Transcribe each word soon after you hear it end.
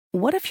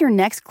What if your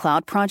next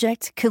cloud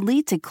project could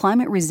lead to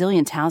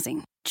climate-resilient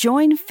housing?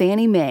 Join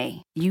Fannie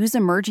Mae. Use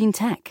emerging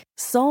tech.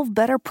 Solve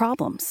better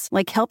problems,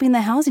 like helping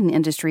the housing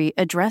industry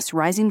address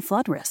rising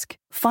flood risk.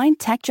 Find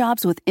tech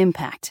jobs with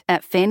impact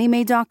at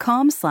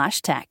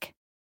fanniemae.com/tech.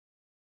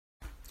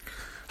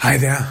 Hi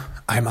there,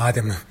 I'm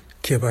Adam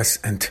Kirbas,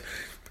 and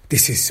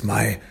this is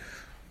my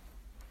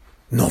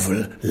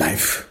novel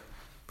Life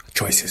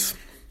Choices.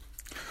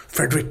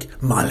 Frederick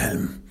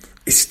Malhelm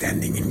is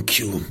standing in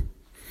queue.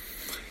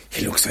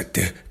 He looks at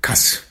the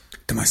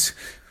customers.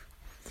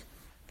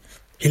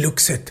 He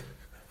looks at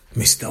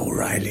Mr.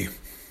 O'Reilly.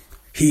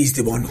 He's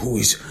the one who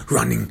is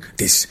running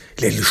this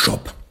little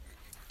shop.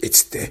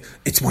 It's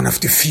one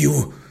of the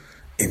few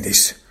in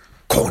this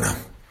corner.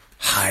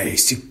 High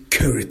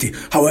security.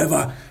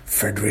 However,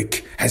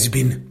 Frederick has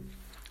been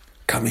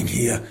coming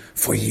here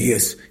for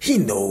years. He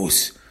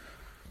knows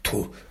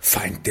to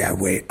find their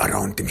way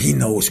around him. He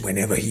knows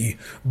whenever he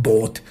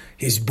bought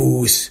his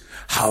booze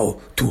how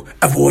to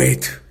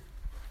avoid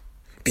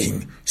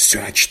being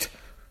searched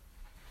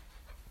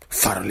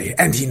thoroughly.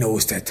 And he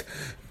knows that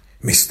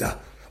Mr.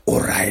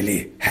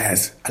 O'Reilly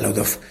has a lot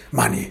of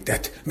money,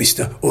 that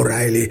Mr.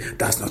 O'Reilly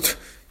does not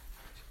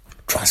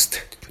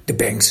trust the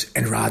banks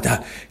and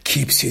rather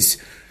keeps his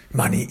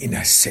money in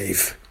a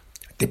safe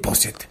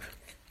deposit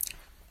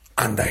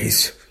under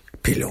his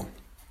pillow.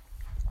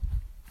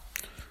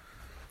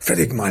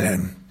 Frederick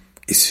Malhelm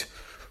is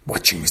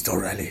watching Mr.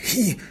 O'Reilly.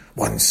 He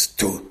wants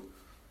to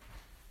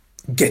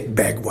get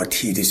back what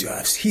he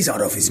deserves. He's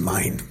out of his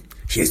mind.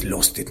 He has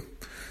lost it.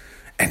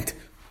 And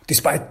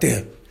despite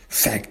the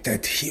fact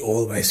that he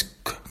always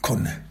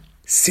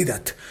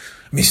considered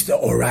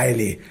Mr.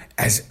 O'Reilly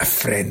as a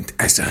friend,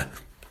 as a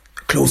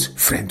close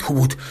friend who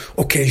would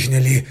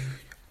occasionally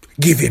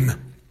give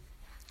him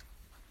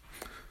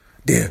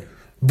the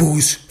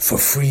booze for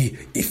free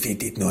if he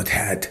did not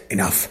have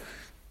enough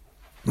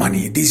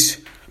money, this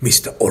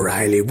Mr.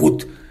 O'Reilly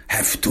would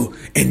have to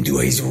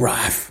endure his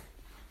wrath.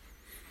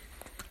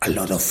 A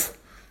lot of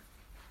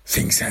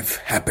things have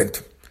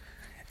happened.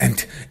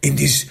 And in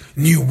this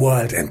new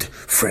world, and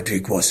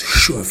Frederick was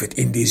sure of it,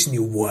 in this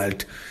new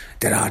world,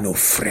 there are no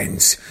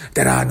friends.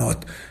 There are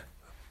not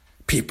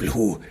people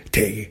who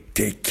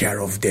take care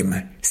of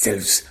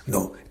themselves.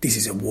 No, this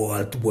is a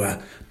world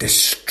where the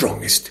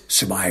strongest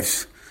survival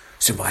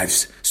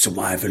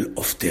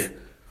of the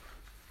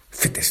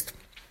fittest.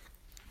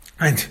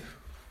 And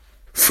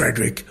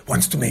Frederick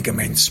wants to make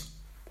amends.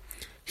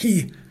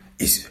 He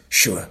is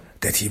sure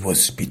that he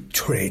was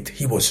betrayed,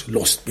 he was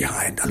lost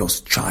behind, a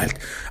lost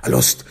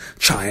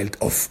child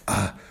of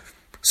a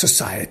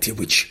society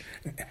which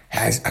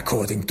has,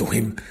 according to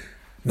him,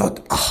 not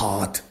a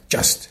heart,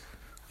 just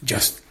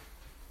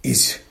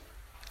is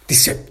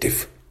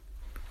deceptive.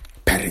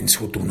 Parents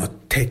who do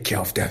not take care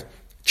of their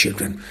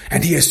children.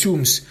 And he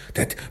assumes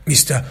that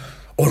Mr.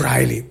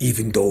 O'Reilly,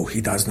 even though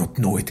he does not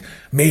know it,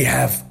 may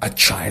have a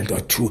child or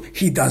two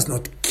he does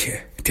not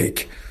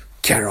take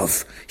care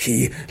of.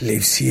 He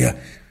lives here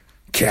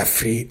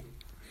carefree,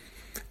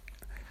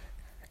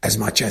 as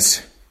much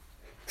as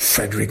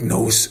Frederick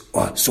knows,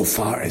 or so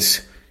far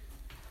as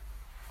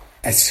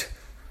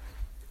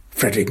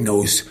Frederick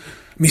knows,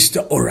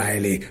 Mr.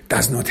 O'Reilly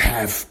does not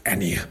have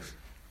any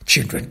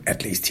children.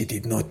 At least he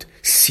did not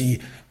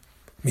see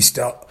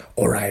Mr.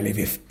 O'Reilly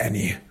with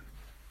any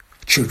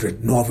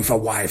children, nor with a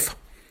wife.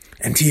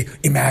 And he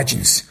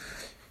imagines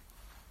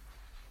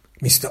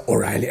Mr.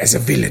 O'Reilly as a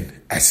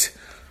villain, as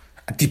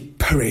a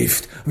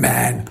depraved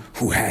man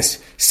who has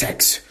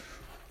sex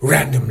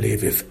randomly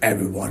with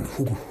everyone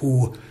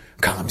who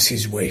comes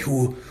his way,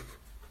 who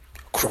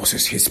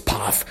crosses his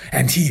path.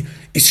 And he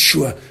is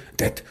sure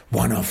that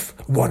one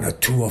or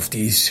two of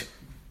these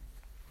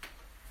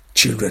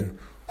children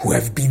who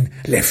have been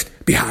left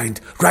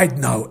behind right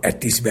now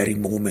at this very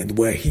moment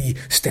where he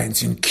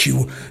stands in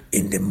queue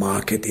in the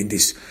market, in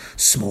this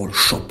small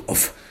shop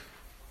of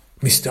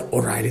Mr.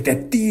 O'Reilly,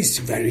 that these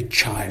very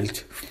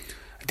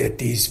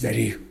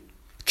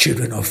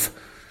children of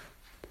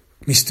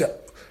Mr.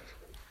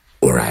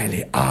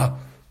 O'Reilly are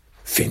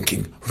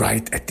thinking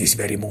right at this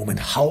very moment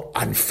how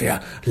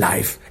unfair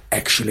life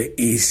actually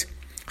is,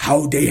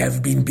 how they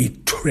have been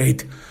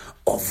betrayed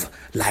of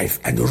life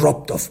and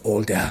robbed of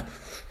all their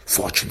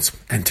fortunes.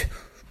 And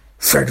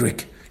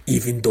Frederick,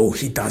 even though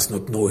he does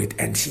not know it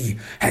and he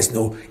has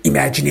no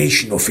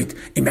imagination of it,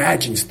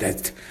 imagines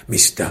that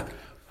Mr.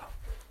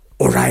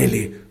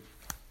 O'Reilly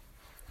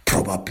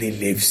probably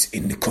lives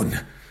in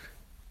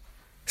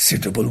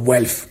considerable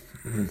wealth.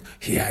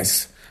 He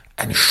has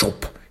a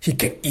shop. He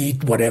can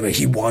eat whatever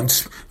he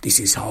wants. This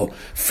is how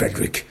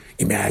Frederick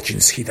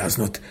imagines. He does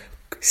not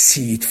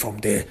see it from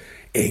the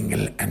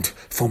angle and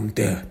from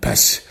the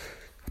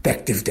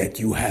perspective that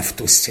you have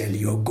to sell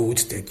your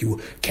goods, that you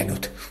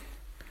cannot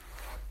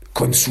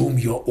consume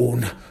your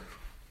own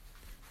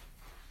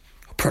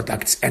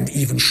products. And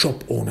even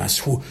shop owners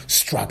who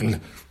struggle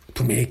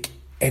to make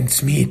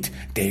ends meet,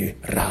 they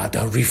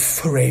rather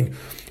refrain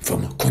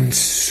from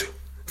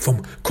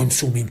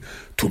consuming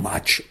too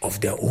much of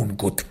their own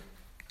good.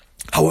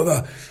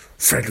 However,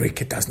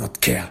 Frederick does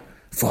not care,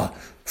 for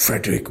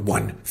Frederick,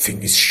 one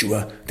thing is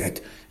sure, that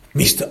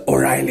Mr.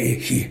 O'Reilly,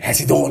 he has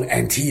it all,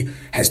 and he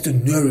has to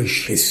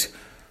nourish his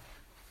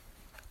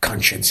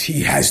conscience.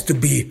 He has to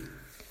be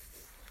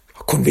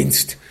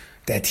convinced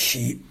that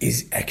he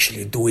is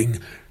actually doing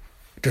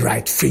the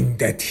right thing,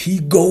 that he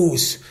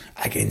goes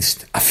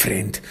against a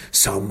friend,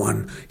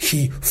 someone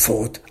he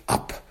thought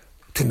up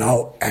to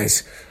now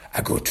as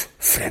a good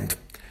friend.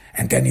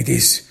 And then it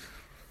is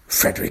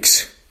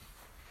Frederick's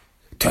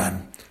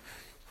turn.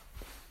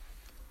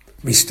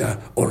 Mr.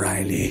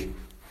 O'Reilly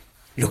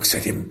looks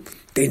at him.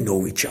 They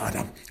know each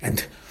other,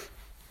 and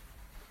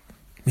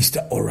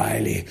Mr.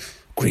 O'Reilly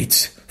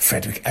greets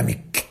Frederick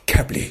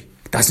amicably.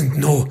 He doesn't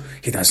know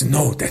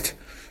that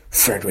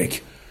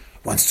Frederick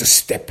wants to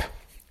stab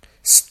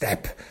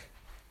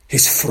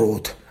his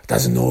throat.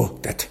 Doesn't know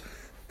that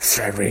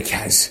Frederick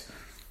has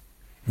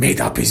made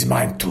up his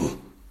mind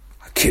to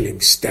kill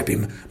him, stab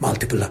him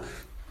multiple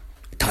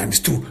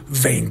times to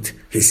vent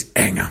his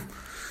anger.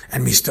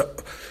 And Mr.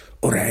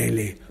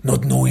 O'Reilly,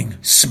 not knowing,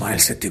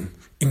 smiles at him,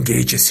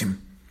 engages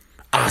him,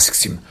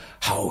 asks him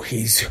how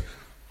he's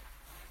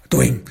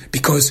doing,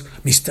 because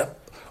Mr.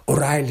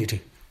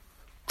 O'Reilly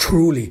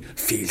truly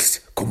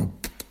feels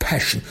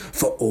compassion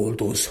for all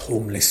those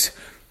homeless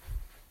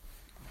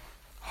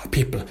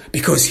people,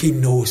 because he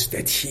knows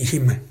that he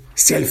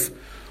himself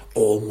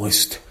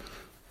almost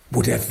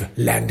would have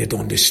landed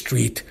on the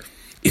street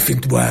if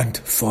it weren't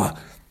for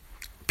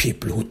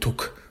people who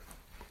took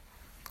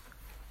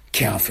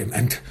care of him.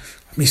 And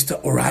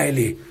Mr.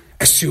 O'Reilly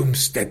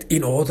assumes that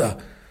in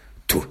order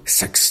to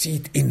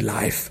succeed in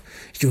life,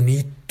 you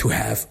need to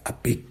have a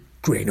big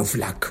grain of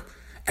luck.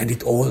 And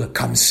it all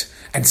comes,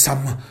 and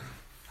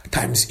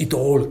sometimes it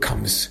all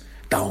comes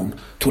down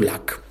to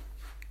luck.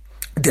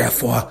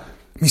 Therefore,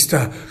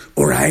 Mr.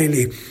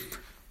 O'Reilly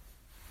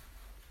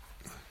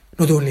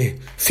not only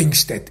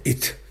thinks that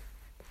it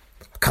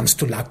comes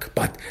to luck,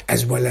 but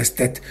as well as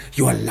that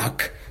your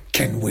luck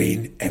can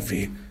wane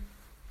every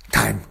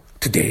time.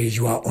 Today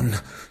you are on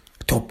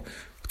top.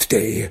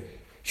 Today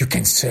you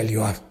can sell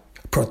your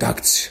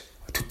products.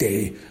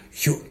 Today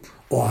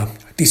or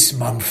this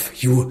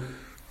month you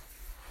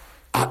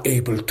are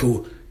able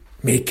to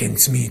make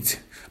ends meet.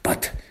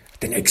 But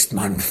the next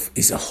month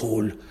is a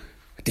whole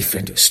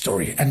different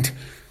story. And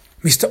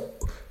Mr.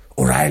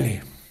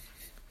 O'Reilly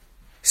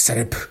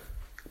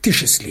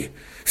surreptitiously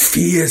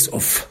fears,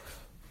 of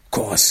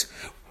course,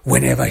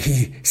 whenever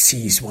he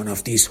sees one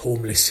of these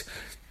homeless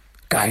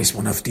guys,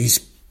 one of these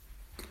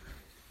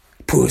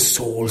poor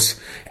souls,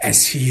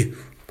 as he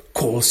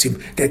calls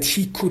him, that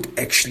he could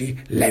actually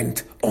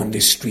land on the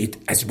street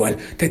as well,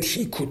 that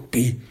he could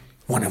be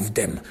one of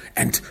them.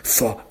 And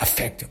for a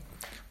fact,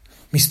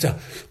 Mr.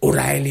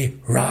 O'Reilly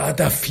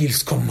rather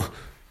feels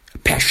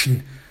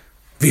compassion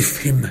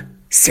with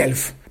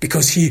himself,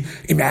 because he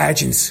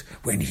imagines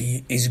when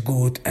he is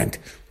good and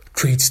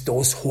treats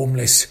those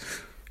homeless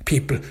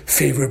people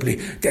favorably,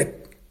 that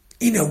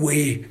in a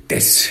way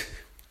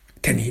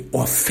destiny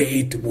or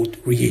fate would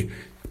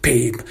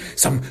repay him,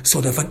 some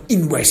sort of an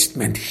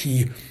investment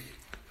he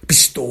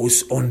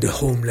bestows on the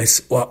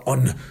homeless or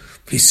on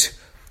his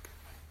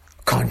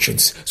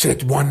conscience, so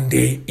that one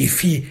day, if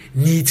he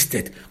needs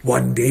that,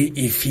 one day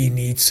if he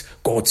needs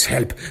God's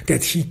help,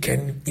 that he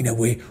can in a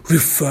way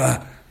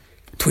refer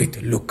to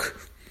it.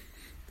 Look,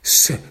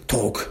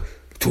 talk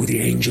to the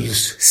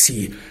angels.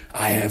 See,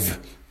 I have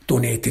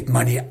donated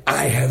money.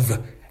 I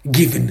have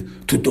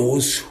given to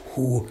those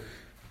who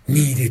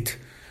need it,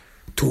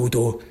 to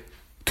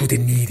the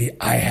needy.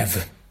 I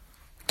have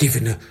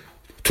given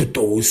to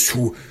those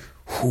who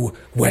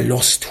were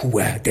lost, who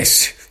were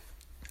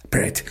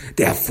desperate.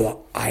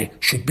 Therefore, I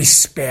should be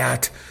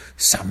spared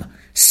some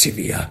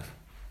severe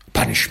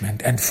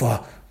punishment. And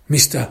for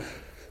Mr.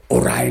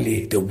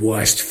 O'Reilly, the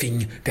worst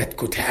thing that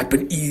could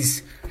happen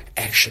is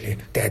actually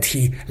that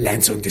he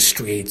lands on the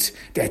streets,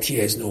 that he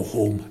has no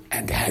home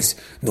and has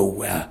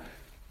nowhere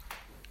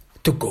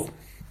to go.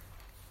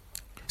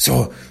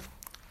 So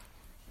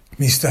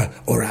Mr.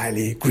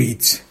 O'Reilly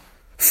greets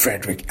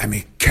Frederick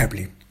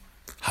amicably.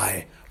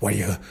 Hi, what are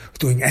you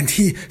doing? And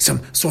he,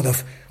 some sort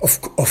of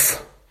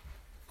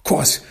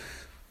course,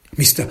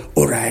 Mr.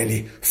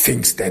 O'Reilly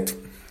thinks that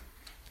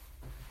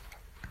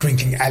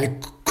drinking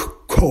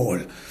alcohol,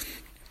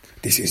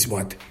 this is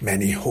what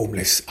many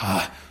homeless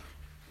are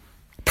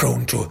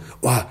prone to,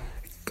 or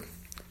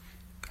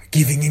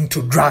giving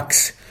into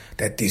drugs,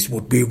 that this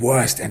would be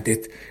worse and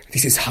that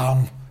this is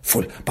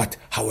harmful. But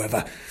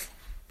however,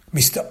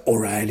 Mr.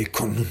 O'Reilly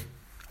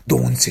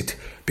condones it,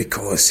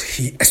 because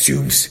he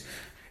assumes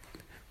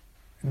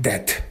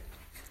that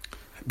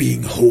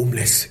being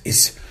homeless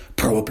is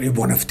probably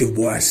one of the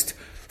worst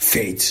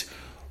fates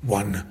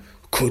one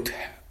could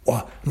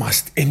or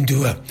must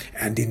endure.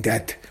 And in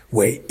that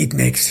way, it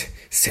makes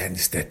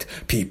sense that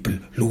people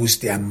lose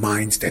their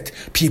minds, that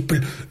people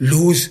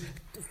lose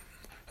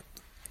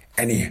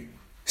any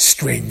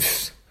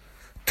strength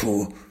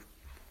to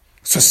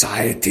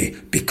society,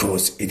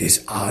 because it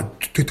is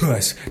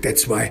arduous.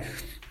 That's why,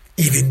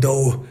 even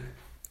though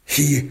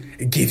he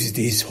gives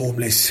this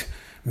homeless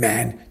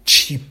man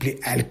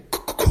cheaply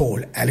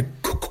alcohol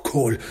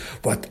alcohol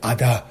what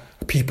other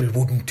people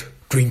wouldn't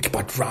drink,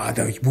 but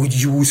rather would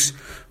use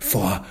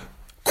for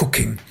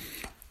cooking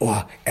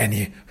or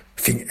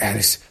anything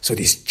else. So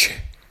this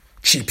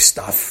cheap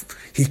stuff,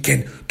 he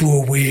can do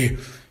away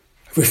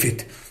with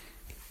it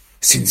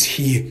since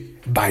he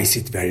buys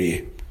it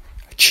very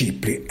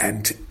cheaply.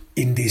 And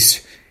in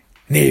this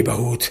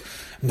neighborhood,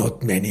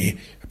 not many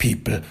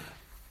people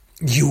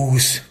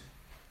use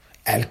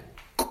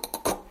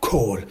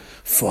alcohol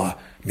for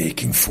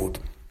making food.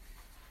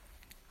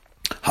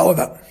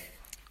 However,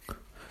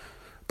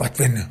 but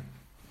when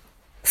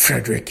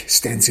Frederick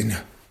stands in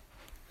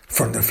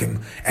front of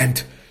him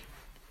and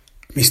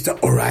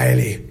Mr.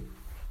 O'Reilly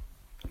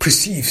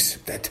perceives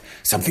that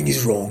something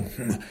is wrong,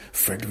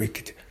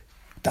 Frederick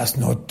does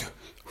not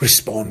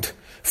respond.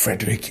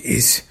 Frederick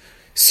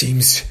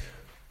seems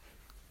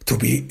to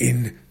be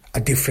in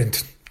a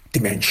different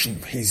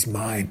dimension. His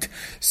mind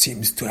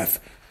seems to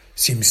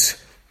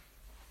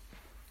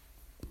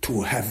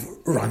have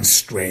run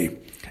stray,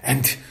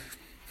 and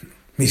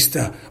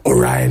Mr.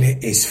 O'Reilly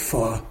is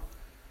for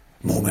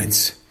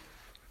moments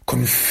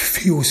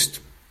confused.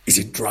 Is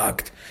he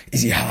drugged?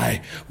 Is he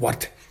high?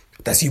 What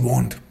does he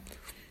want?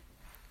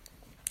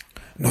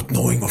 Not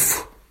knowing,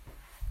 of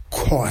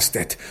course,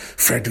 that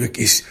Frederick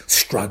is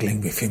struggling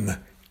with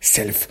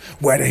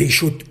himself, whether he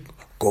should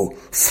go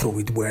through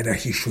it, whether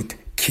he should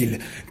kill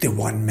the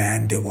one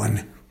man, the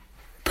one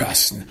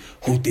person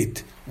who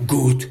did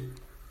good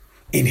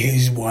in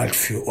his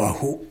worldview, or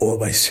who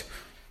always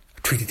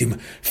treated him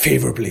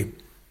favorably,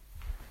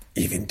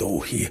 even though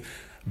he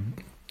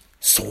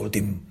sold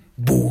him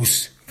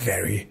booze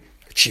very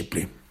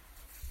cheaply.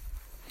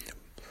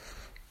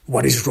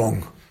 What is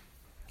wrong?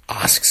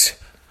 Asks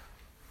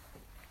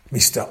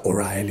Mr.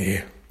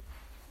 O'Reilly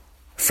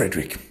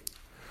Frederick.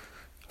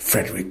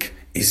 Frederick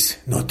is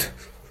not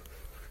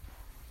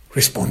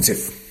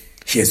responsive.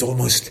 He has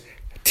almost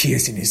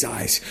tears in his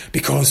eyes,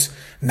 because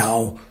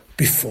now,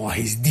 before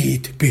his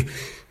deed,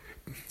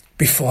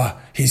 before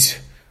his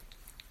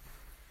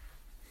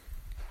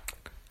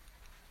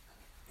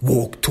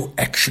walk to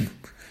action,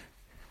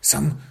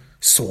 some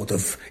sort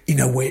of, in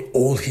a way,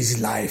 all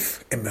his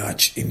life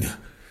emerged in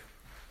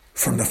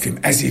front of him,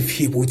 as if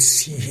he would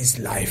see his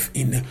life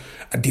in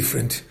a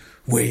different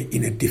way,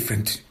 in a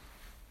different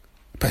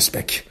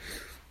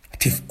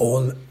perspective,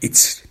 all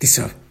its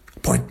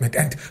disappointment.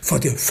 And for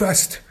the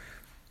first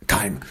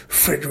time,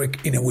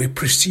 Frederick, in a way,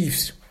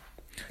 perceives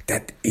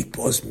that it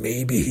was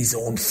maybe his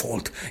own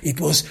fault.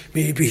 It was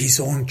maybe his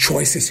own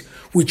choices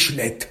which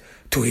led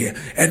to here,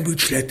 and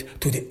which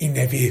led to the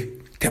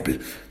inevitable.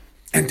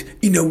 And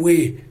in a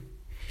way,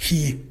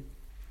 he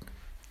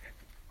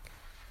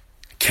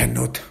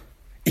cannot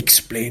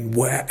explain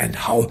where and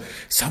how.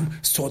 Some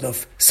sort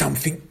of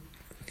something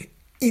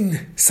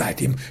inside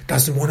him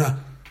doesn't want to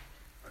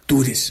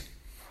do this.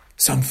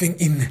 Something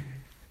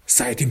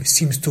inside him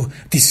seems to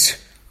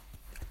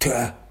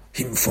deter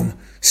him from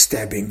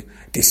stabbing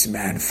this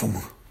man, from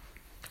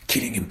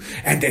killing him.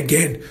 And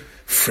again,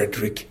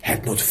 Frederick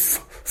had not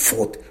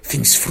thought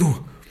things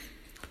through.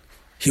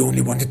 He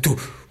only wanted to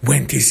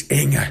vent his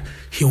anger.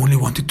 He only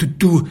wanted to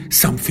do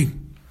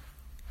something,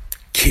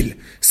 kill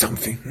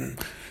something.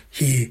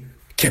 He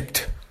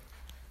kept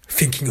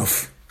thinking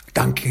of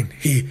Duncan.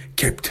 He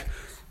kept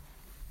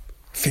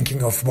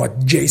thinking of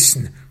what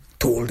Jason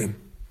told him.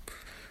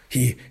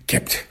 He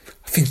kept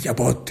thinking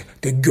about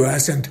the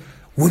girls and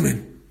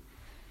women.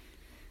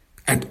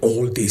 And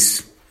all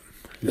this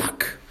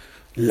luck,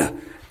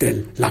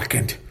 the luck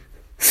and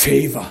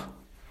favor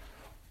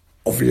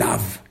of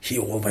love he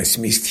always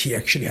missed. He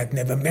actually had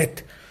never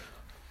met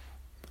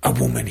a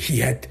woman. He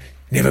had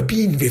never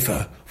been with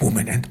a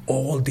woman. And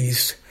all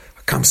this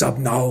comes up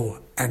now.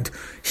 And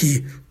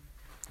he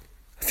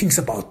thinks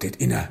about it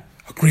in a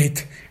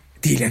great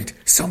deal. And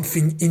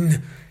something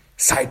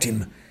inside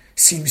him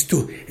seems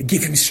to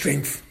give him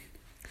strength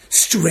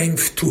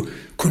to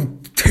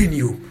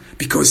continue,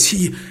 because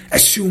he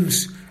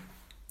assumes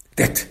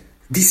that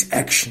this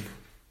action,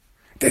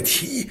 that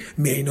he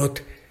may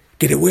not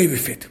get away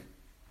with it,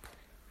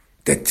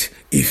 that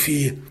if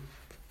he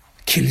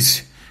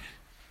kills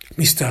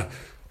Mr.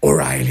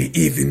 O'Reilly,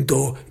 even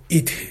though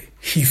he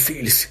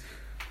feels,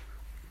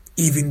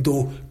 even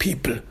though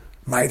people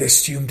might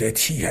assume that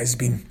he has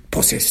been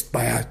possessed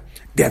by a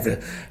devil,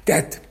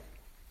 that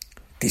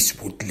this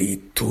would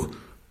lead to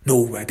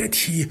nowhere, that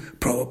he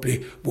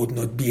probably would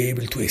not be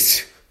able to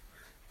escape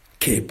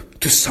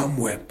to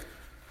somewhere.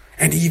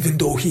 And even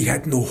though he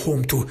had no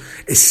home to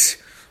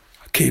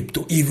escape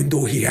to, even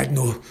though he had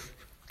no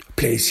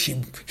place,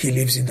 he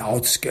lives in the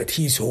outskirts,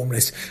 he's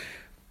homeless,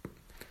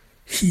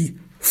 he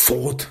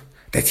thought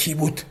that he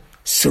would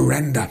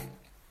surrender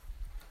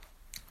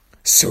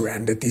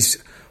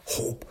this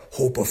hope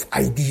of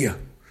idea,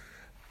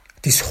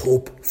 this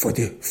hope for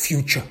the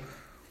future.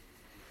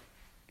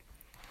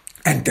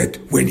 And that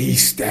when he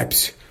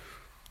stabs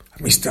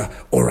Mr.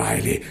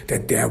 O'Reilly,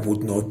 that there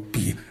would not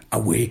be a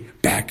way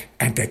back,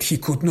 and that he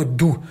could not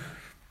do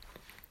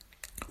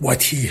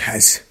what he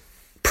has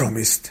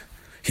promised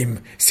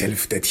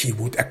himself that he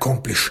would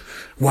accomplish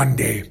one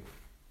day.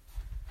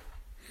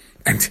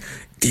 And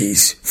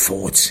these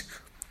thoughts,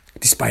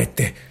 despite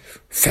the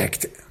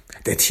fact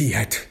that he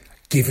had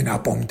given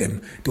up on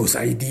them, those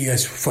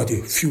ideas for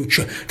the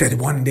future, that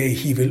one day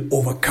he will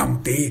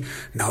overcome, they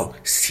now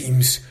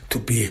seems to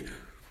be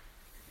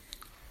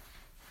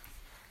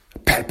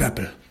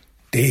palpable.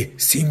 They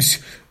seems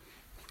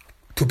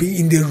to be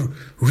in the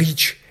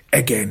reach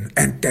again,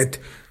 and that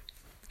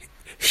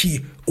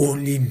he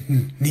only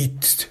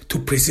needs to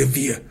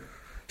persevere.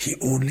 He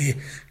only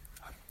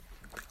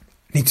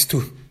needs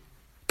to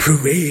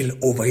prevail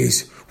over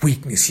his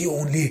weakness. He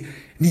only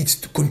needs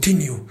to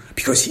continue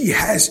because he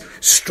has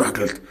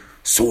struggled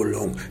so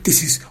long.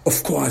 This is,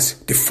 of course,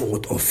 the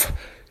thought of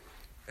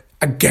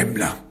a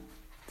gambler.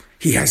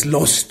 He has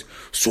lost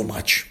so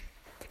much,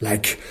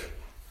 like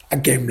a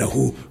gambler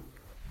who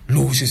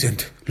loses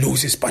and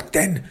loses, but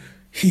then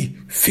he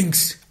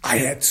thinks, I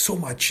had so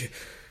much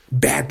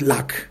bad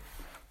luck,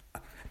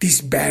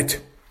 this bad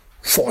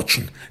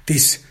fortune,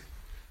 this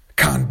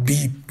can't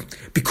be,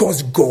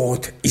 because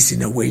God is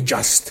in a way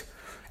just.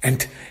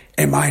 And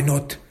am I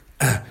not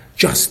a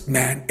just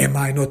man? Am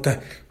I not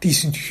a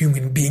decent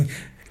human being?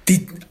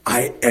 Did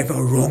I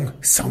ever wrong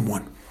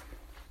someone?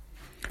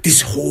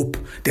 This hope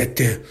that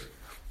the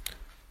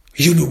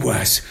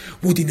universe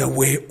would in a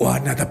way or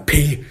another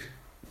pay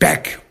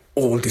back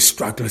all the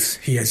struggles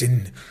he has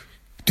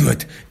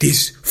endured,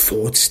 this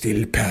thought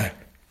still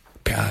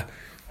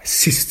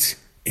persists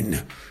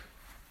in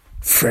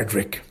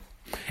Frederick.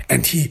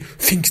 And he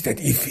thinks that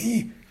if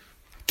he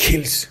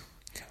kills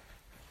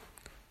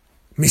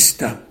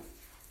Mr.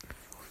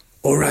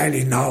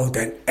 O'Reilly now,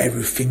 then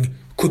everything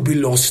could be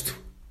lost.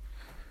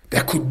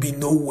 There could be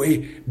no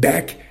way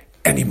back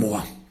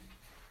anymore.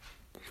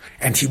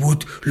 And he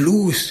would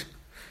lose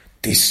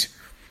this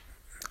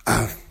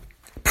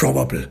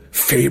probable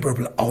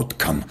favorable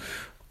outcome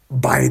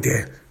by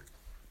the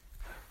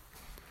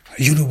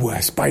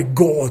universe, by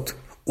God,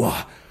 or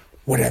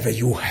whatever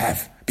you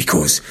have,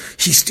 because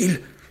he still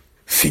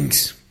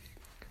thinks,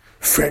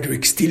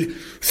 Frederick still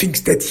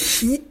thinks that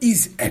he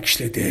is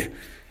actually the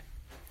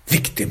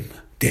victim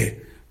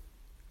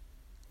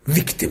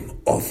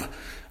of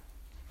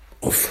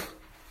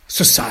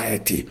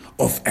society,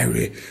 of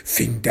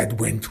everything that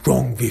went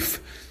wrong with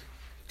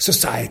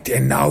society.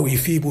 And now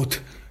if he would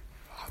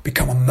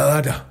become a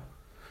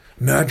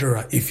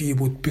murderer, if he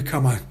would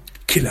become a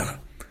killer,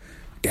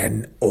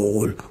 then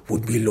all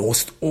would be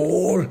lost,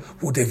 all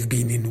would have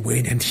been in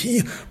vain, and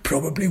he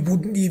probably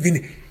wouldn't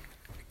even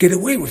get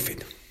away with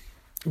it.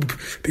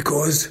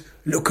 Because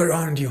look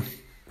around you,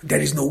 there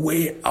is no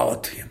way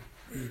out here.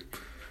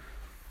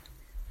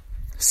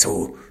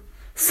 So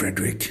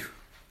Frederick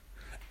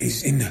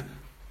is in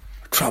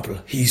trouble.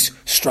 He's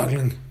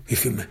struggling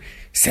with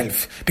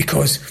himself,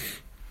 because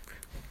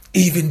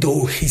even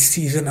though he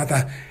sees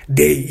another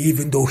day,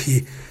 even though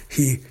he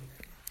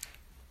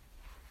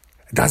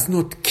does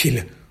not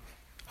kill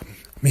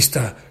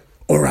Mr.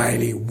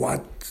 O'Reilly,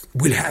 what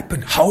will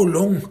happen? How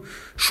long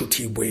should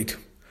he wait?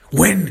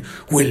 When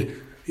will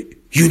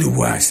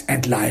universe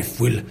and life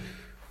will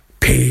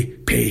pay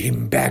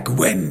him back?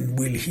 When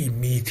will he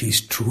meet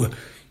his true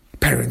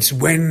parents?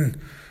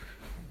 When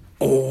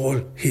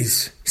all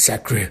his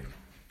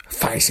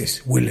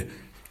sacrifices will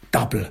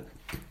double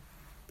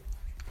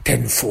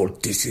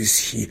tenfold? This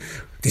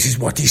is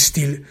what he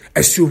still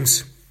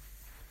assumes.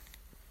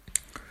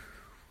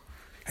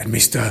 And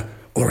Mr.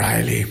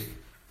 O'Reilly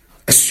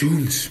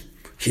assumes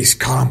he's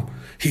calm.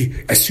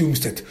 He assumes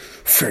that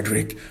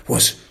Frederick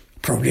was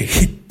probably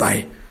hit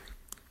by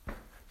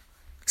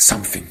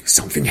something.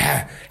 Something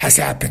has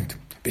happened,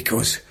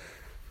 because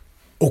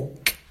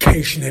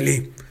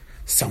occasionally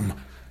some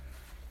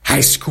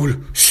high school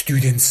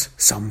students,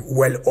 some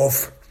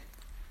well-off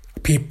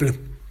people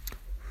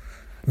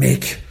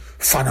make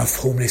fun of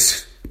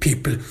homeless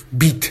people,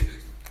 beat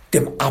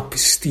them up,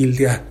 steal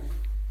their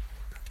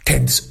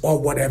tents or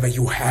whatever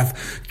you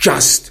have,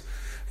 just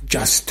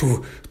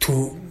to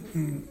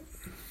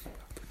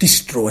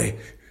destroy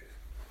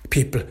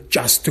people,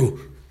 just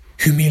to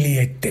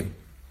humiliate them.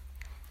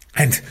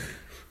 And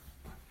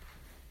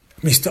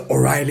Mr.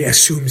 O'Reilly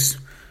assumes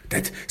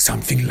that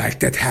something like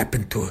that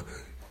happened to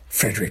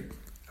Frederick,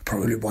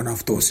 probably one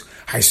of those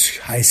high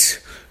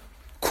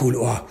school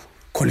or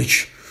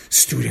college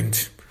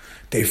students.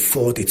 They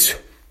thought it's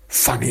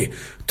funny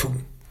to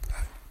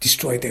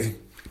destroy the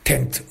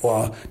tent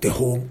or the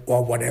home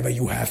or whatever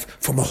you have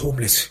from a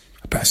homeless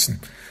person.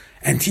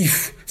 And he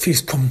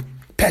feels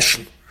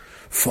compassion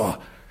for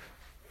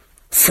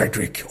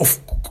Frederick.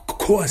 Of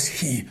course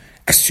he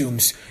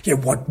assumes,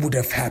 what would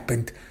have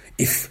happened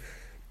if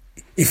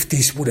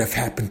this would have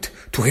happened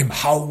to him?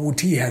 How would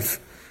he have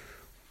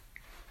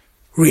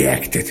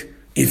reacted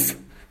if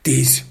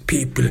these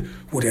people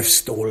would have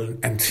stolen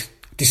and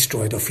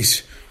destroyed of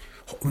his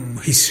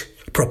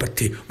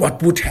property?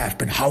 What would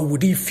happen? How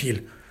would he feel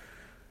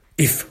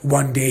if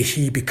one day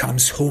he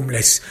becomes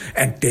homeless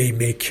and they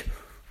make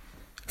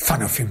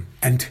fun of him?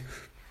 And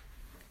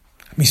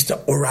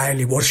Mr.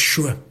 O'Reilly was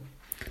sure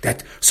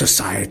that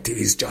society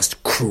is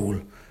just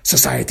cruel.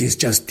 Society is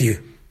just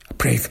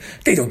depraved.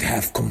 They don't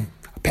have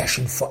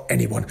compassion for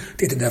anyone,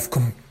 didn't have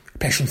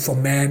compassion for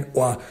man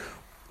or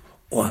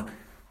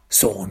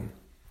so on.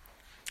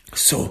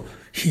 So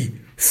he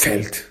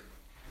felt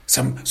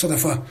some sort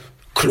of a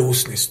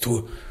closeness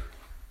to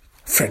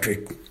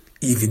Frederick,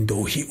 even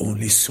though he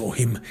only saw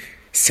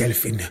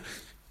himself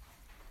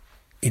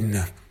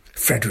in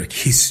Frederick,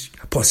 his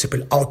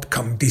possible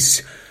outcome,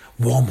 this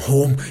warm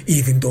home,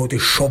 even though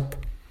this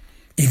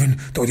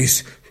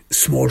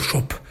small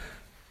shop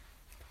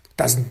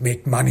doesn't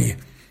make money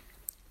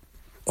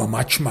or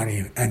much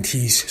money, and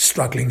he's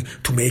struggling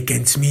to make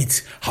ends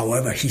meet.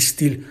 However, he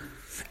still,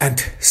 and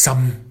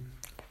some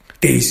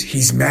days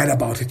he's mad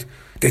about it,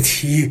 that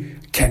he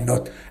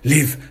cannot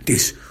live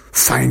this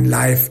fine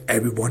life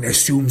everyone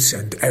assumes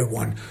and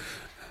everyone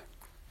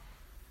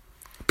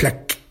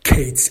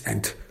placates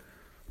and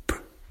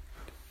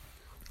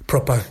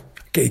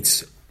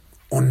propagates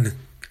on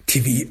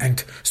TV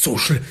and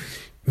social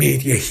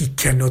media. He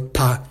cannot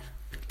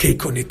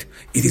partake on it.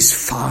 It is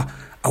far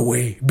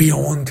away,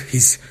 beyond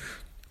his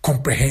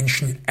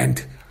comprehension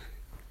and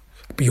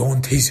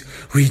beyond his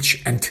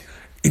reach. And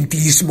in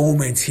these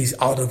moments, he's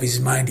out of his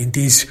mind. In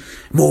these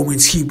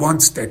moments, he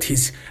wants that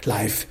his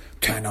life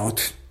turn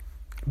out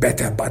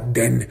better. But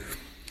then,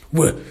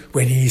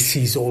 when he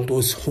sees all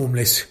those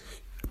homeless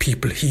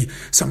people, he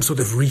some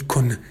sort of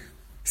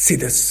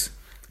reconsiders.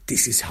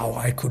 This is how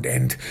I could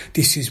end.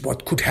 This is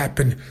what could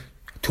happen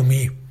to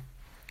me.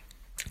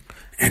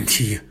 And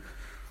he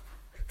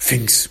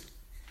thinks,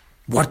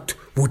 what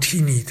would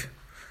he need?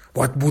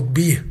 What would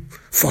be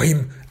for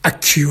him a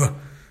cure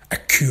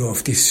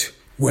of this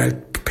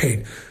world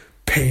pain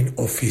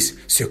of his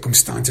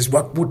circumstances?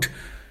 What would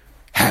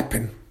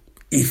happen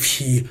if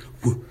he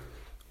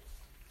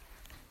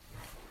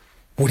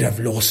would have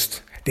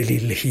lost the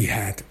little he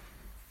had?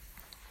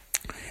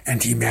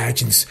 And he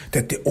imagines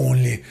that the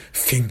only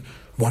thing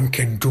one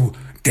can do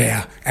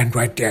there and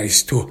right there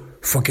is to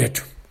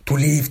forget, to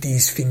leave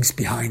these things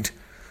behind,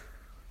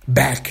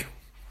 back,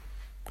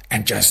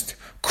 and just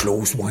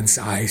close one's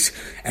eyes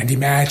and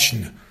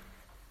imagine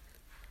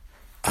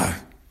a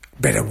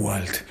better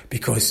world,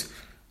 because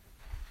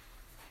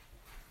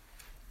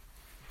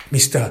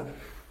Mr.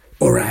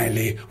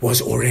 O'Reilly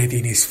was already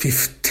in his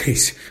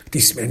 50s.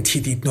 This meant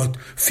he did not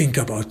think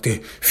about the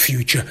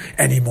future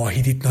anymore.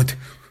 He did not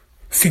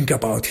think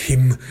about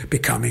him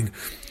becoming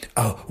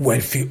a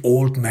wealthy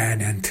old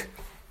man and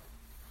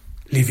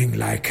living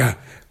like a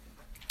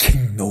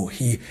king. No,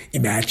 he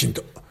imagined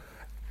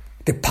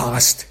the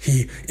past.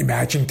 He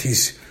imagined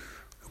his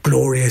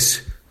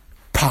glorious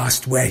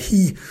past, where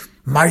he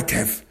might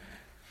have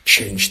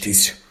changed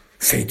his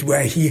fate,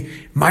 where he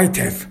might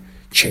have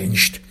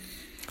changed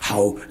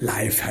how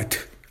life had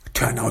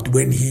turned out,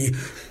 when he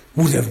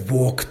would have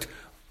walked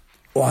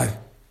or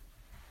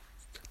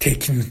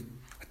taken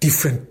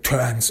different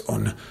turns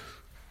on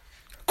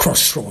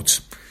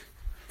crossroads.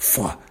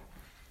 For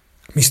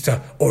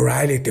Mr.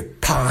 O'Reilly, the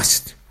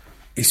past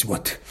is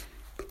what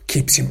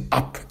keeps him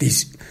up,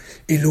 these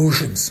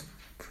illusions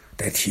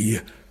that he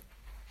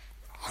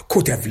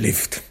could have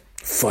lived.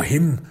 For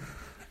him,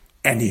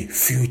 any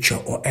future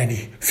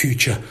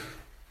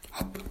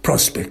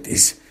prospect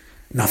is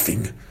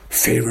nothing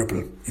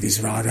favorable. It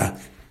is rather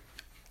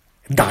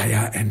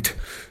dire and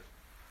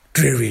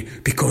dreary,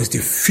 because the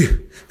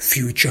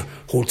future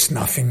holds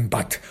nothing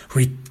but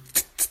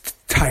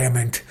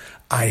retirement,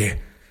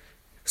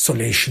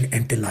 isolation,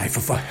 and the life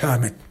of a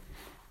hermit.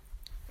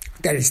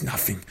 There is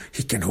nothing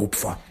he can hope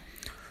for.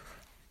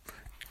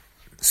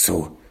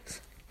 So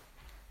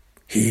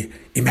he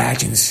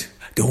imagines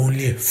the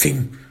only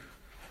thing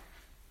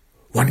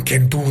one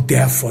can do,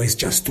 therefore, is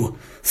just to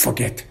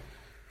forget,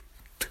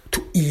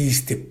 to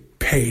ease the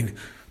pain,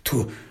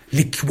 to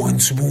lick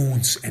one's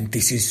wounds, and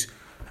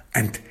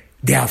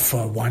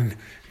therefore one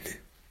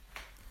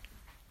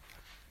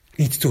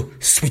needs to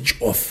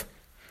switch off.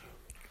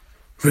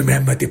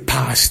 Remember the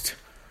past.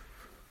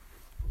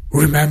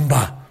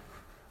 Remember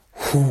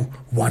who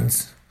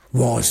once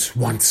was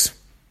once.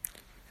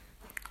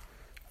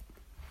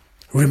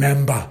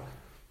 Remember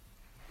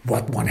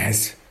what one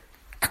has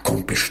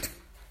accomplished.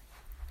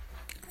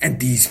 And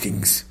these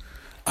things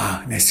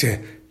are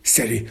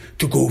necessary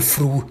to go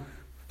through,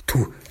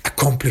 to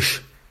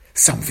accomplish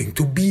something,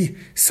 to be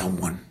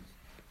someone.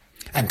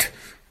 And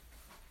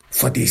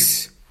for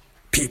this,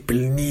 people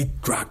need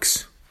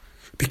drugs,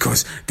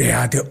 because they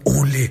are the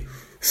only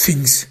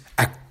things,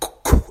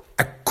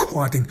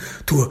 according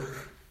to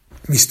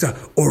Mr.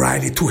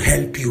 O'Reilly, to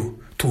help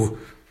you to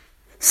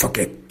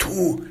forget,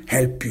 to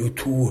help you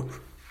to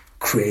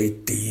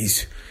create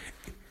these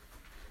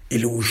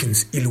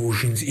illusions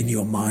in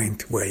your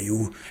mind, where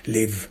you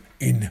live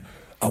in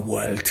a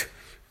world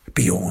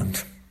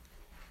beyond.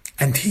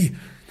 And he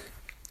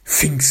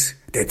thinks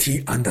that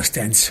he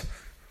understands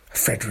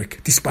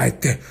Frederick,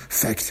 despite the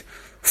fact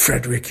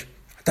Frederick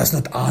does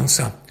not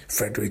answer,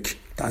 Frederick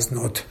does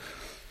not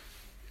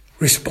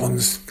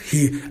respond.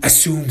 He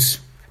assumes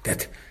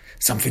that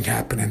something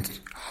happened, and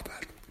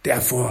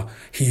therefore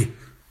he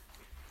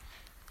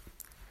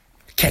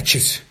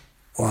catches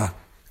or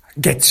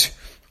gets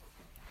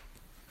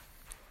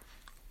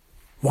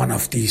one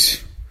of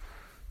these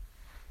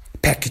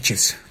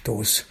packages,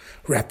 those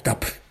wrapped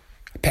up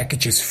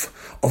packages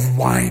of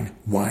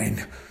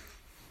wine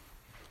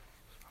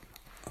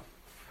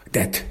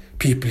that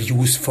people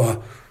use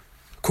for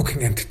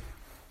cooking and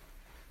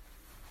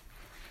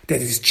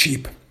that is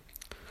cheap.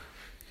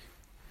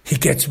 He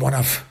gets one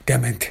of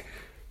them and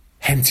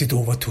hands it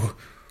over to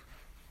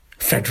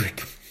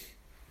Frederick.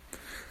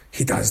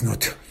 He does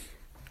not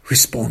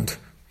respond,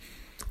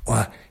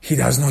 or he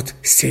does not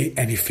say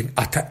anything,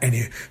 utter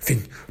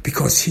anything,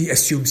 because he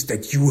assumes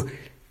that you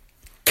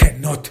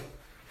cannot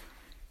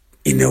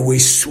in a way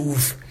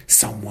soothe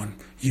someone.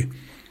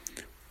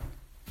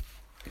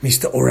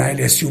 Mr.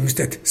 O'Reilly assumes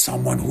that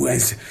someone who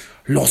has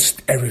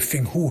lost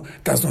everything, who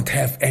does not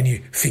have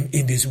anything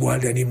in this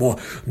world anymore,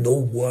 no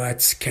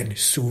words can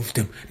soothe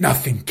them,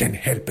 nothing can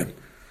help him.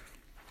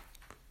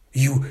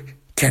 You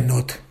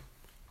cannot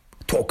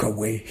talk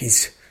away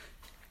his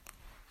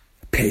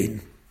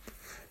pain.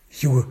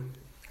 You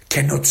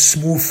cannot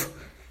smooth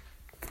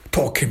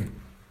talk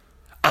him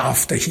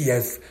after he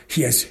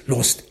has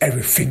lost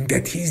everything,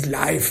 that his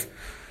life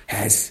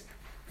has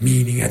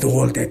meaning at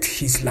all, that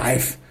his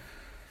life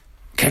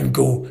can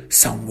go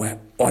somewhere,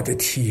 or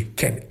that he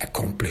can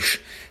accomplish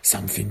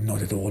something,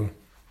 not at all.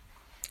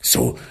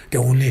 So the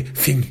only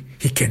thing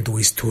he can do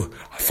is to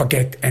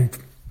forget, and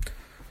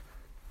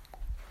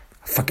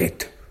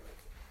forget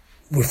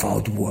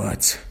without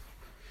words,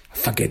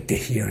 forget the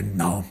here and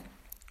now.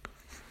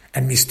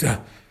 And Mr.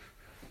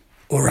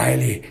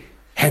 O'Reilly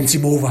hands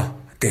him over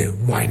the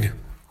wine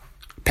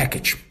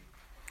package.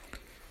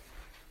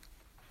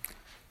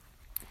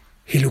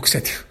 He looks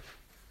at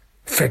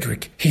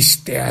Frederick. He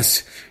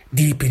stares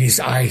deep in his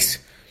eyes.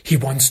 He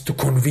wants to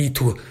convey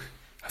to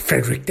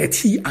Frederick that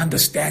he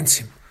understands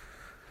him,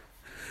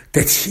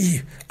 that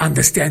he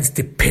understands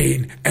the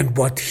pain and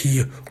what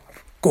he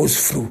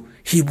goes through.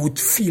 He would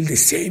feel the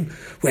same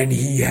when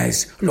he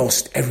has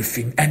lost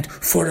everything. And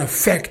for a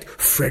fact,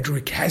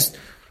 Frederick has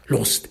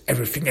lost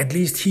everything. At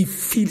least he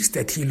feels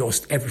that he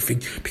lost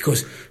everything,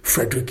 because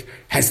Frederick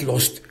has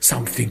lost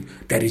something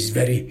that is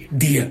very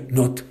dear,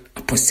 not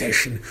a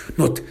possession,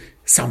 not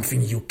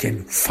something you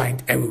can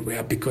find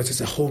everywhere, because as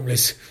a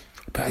homeless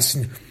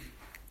person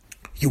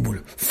you will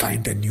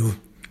find a new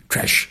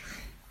trash.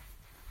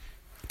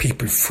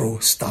 People throw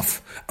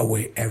stuff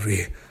away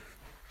every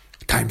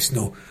time.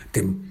 No,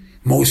 the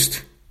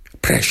most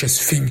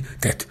precious thing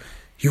that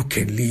you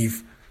can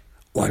leave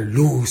or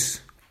lose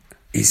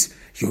is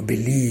your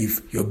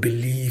belief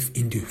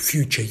in the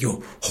future,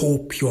 your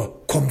hope, your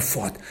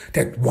comfort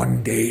that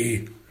one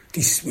day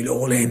this will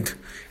all end.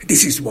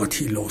 This is what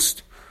he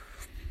lost.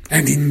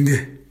 And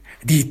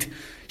indeed,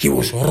 he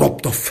was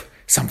robbed of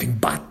something,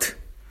 but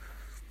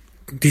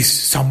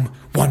some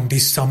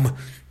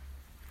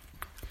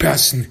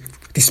person,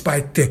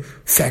 despite the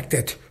fact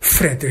that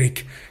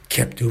Frederick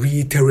kept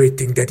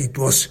reiterating that it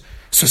was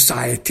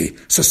society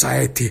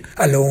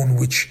alone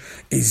which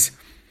is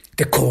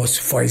the cause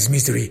for his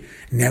misery,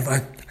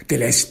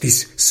 nevertheless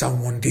this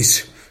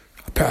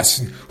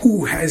person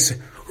who has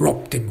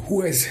robbed him,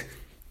 who has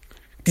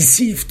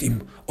deceived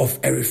him of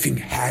everything,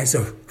 has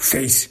a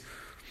face.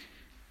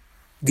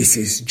 This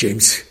is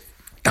James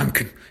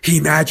Duncan. He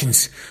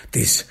imagines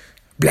this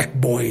black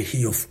boy.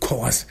 He, of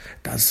course,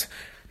 does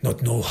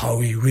not know how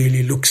he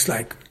really looks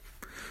like,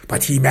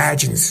 but he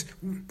imagines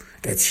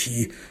that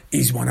he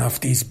is one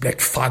of these black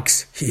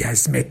thugs he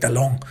has met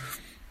along,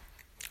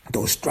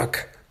 those drug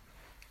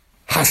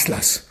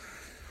hustlers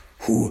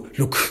who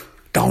look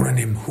down on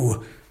him,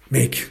 who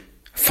make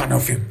fun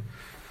of him,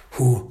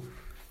 who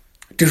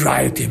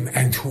deride him,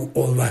 and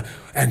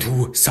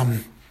who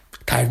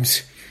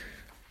sometimes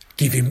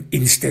give him,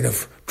 instead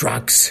of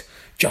drugs,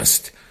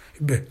 just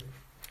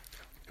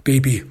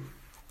baby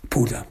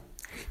powder.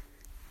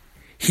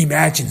 He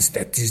imagines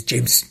that this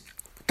James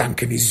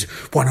Duncan is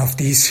one of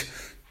these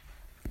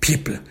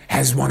people,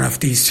 has one of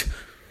these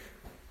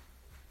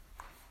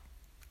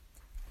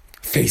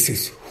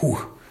faces, who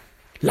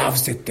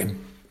laughs at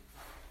them,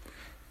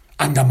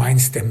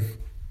 undermines them,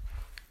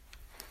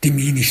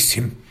 diminishes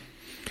him,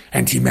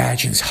 and he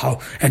imagines how,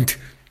 and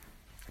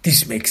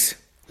this makes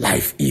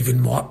life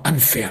even more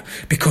unfair,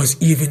 because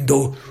even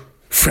though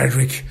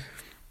Frederick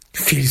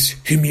feels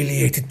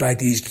humiliated by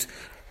these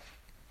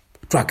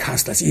drug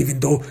hustlers, even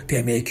though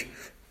they make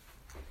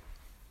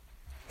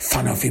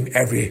fun of him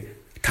every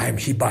time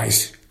he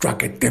buys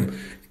drug at them,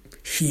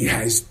 he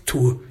has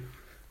to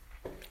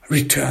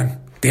return.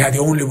 They are the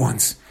only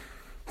ones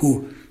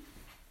who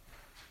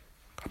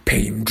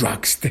pay him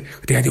drugs.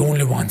 They are the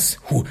only ones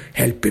who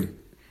help him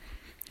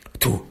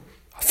to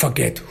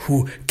forget,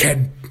 who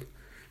can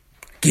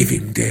give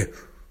him the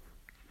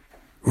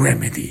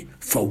remedy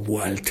for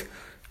world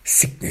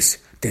sickness,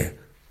 the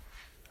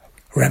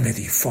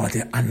remedy for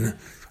the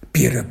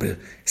unbearable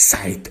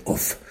side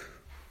of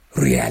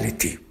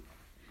reality,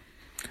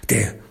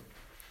 the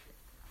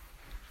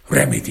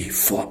remedy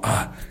for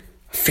a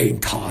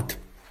faint heart.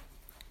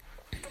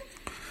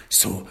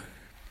 So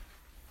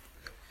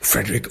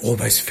Frederick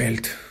always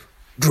felt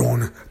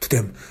drawn to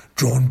them,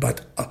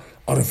 but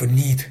out of a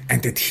need,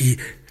 and that he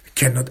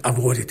cannot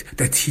avoid it,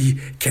 that he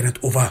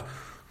cannot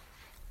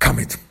overcome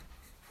it.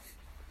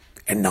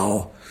 And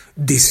now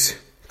this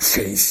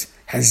phase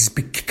has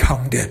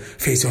become the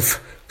phase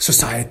of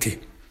society.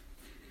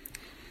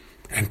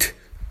 And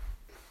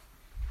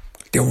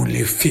the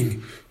only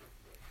thing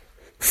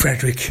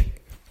Frederick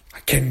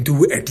can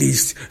do, at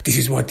least this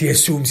is what he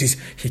assumes, is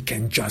he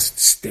can just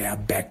stare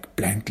back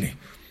blankly.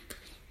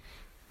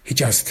 He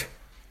just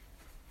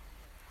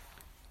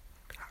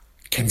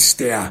can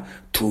stare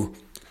to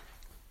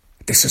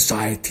the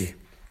society,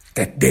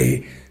 that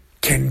they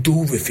can do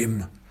with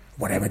him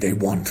whatever they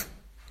want.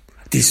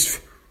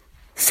 This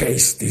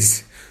face,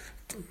 this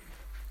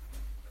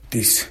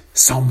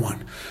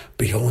someone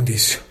beyond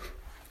this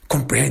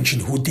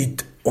comprehension who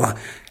did or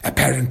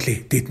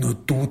apparently did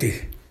not do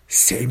the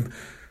same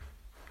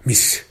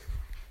mistakes,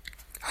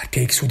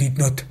 who did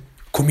not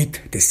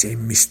commit the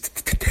same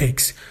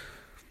mistakes,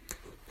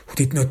 who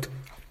did not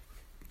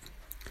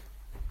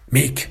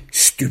make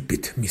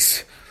stupid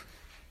mistakes.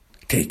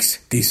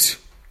 This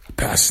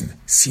person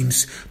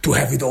seems to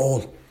have it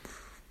all.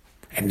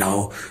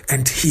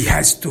 And he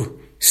has to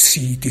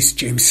see this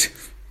James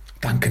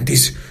Duncan,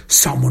 this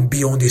someone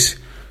beyond his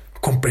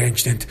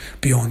comprehension and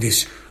beyond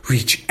his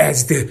reach,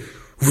 as the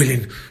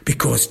villain,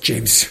 because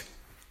James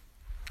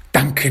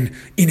Duncan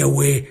in a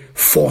way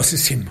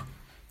forces him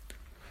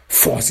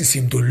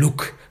to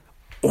look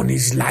on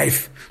his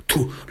life,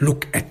 to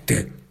look at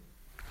the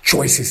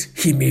choices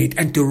he made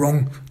and the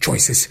wrong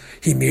choices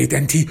he made,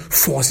 and he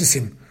forces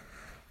him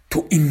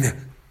to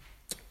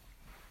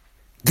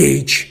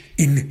engage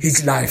in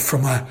his life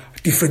from a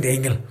different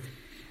angle,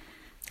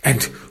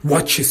 and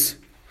watches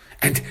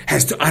and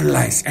has to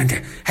analyze and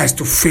has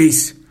to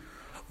face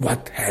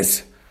what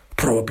has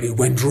probably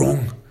went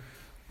wrong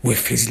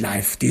with his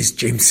life. This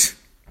James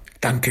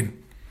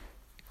Duncan,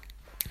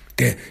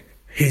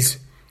 his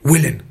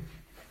villain,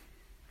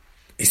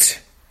 is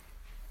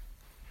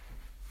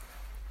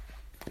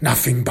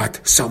nothing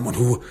but someone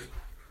who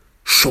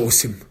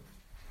shows him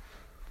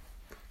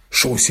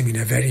in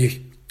a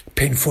very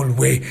painful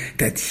way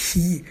that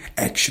he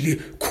actually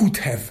could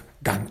have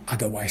done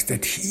otherwise,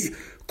 that he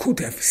could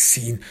have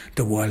seen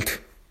the world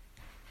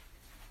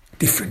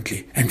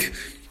differently. And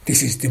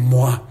this is the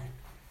more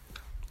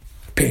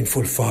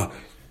painful for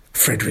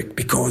Frederick,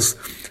 because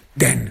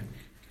then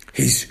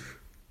his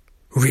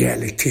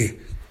reality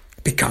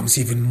becomes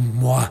even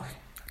more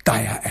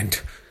dire and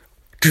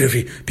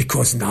dreary,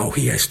 because now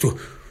he has to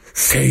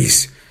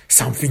face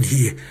something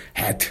he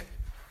had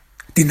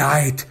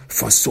denied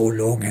for so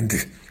long, and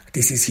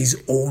this is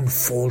his own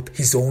fault,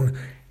 his own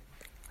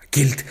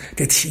guilt,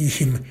 that he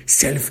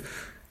himself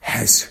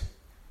has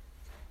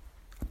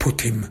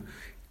put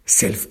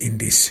himself in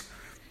this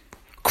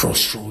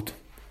crossroad,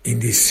 in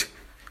this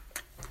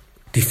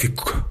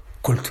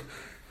difficult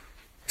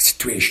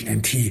situation,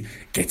 and he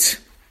gets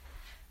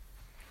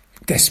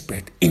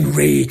desperate,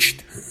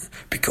 enraged,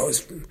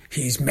 because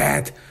he is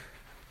mad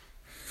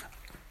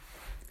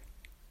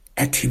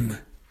at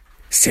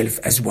himself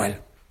as well.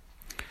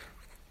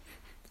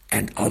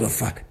 And out of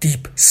a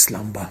deep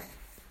slumber,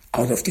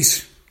 out of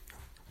this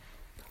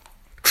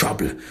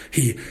trouble,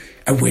 he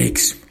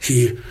awakes.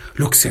 He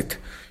looks at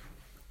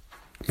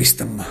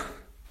Mr.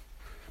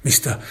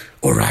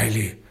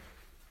 O'Reilly.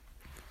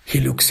 He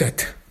looks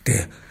at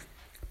the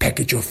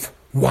package of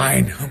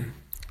wine,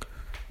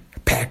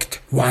 packed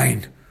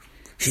wine.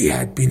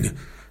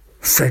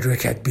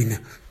 Frederick had been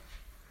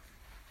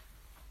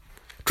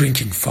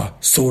drinking for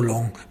so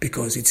long,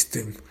 because it's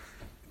the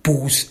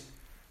booze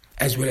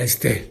as well as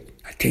the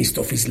taste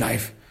of his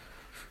life.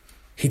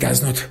 He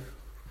does not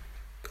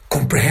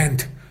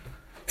comprehend.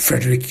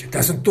 Frederick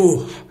does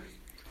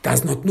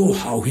not know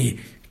how he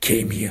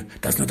came here,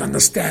 does not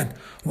understand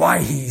why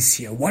he is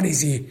here, what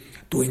is he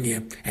doing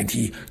here, and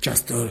he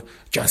just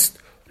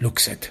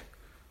looks at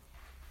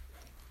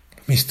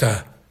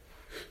Mr.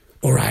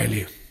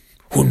 O'Reilly,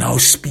 who now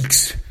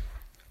speaks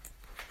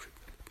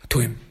to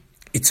him.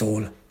 It's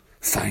all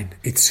fine,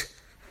 it's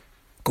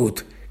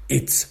good,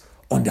 it's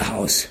on the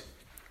house,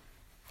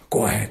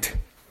 go ahead,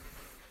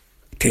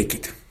 take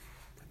it.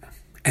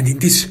 And in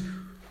this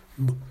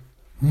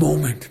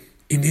moment,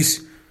 in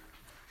this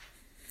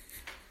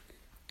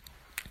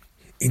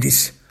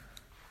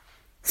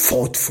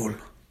thoughtful,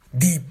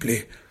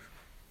 deeply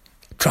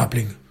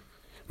troubling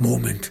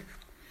moment,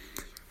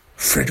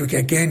 Frederick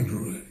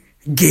again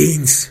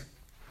gains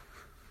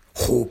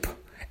hope,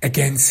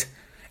 again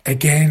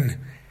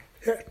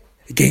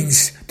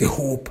gains the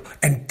hope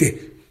and the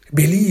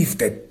belief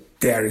that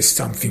there is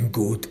something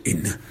good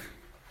in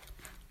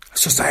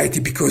society,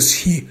 because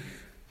he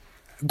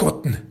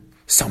gotten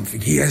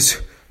something. He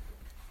has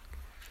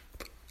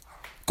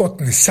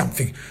gotten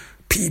something.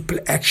 People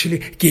actually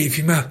gave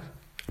him a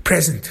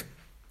present,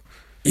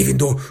 even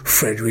though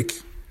Frederick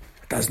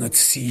does not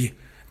see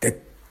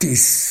that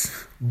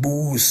this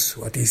booze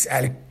or this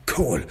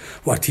alcohol,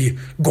 what he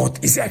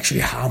got, is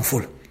actually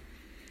harmful.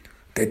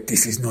 That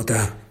this is not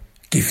a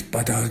gift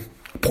but a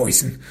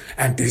poison,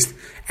 and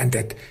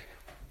that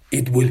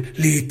it will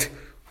lead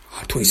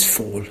to his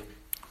fall.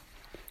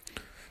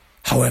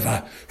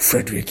 However,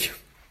 Frederick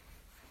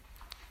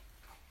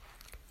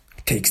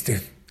takes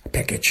the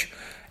package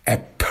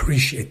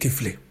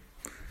appreciatively.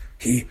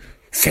 He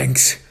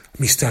thanks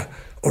Mr.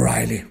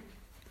 O'Reilly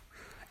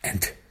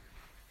and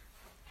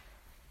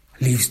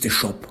leaves the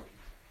shop.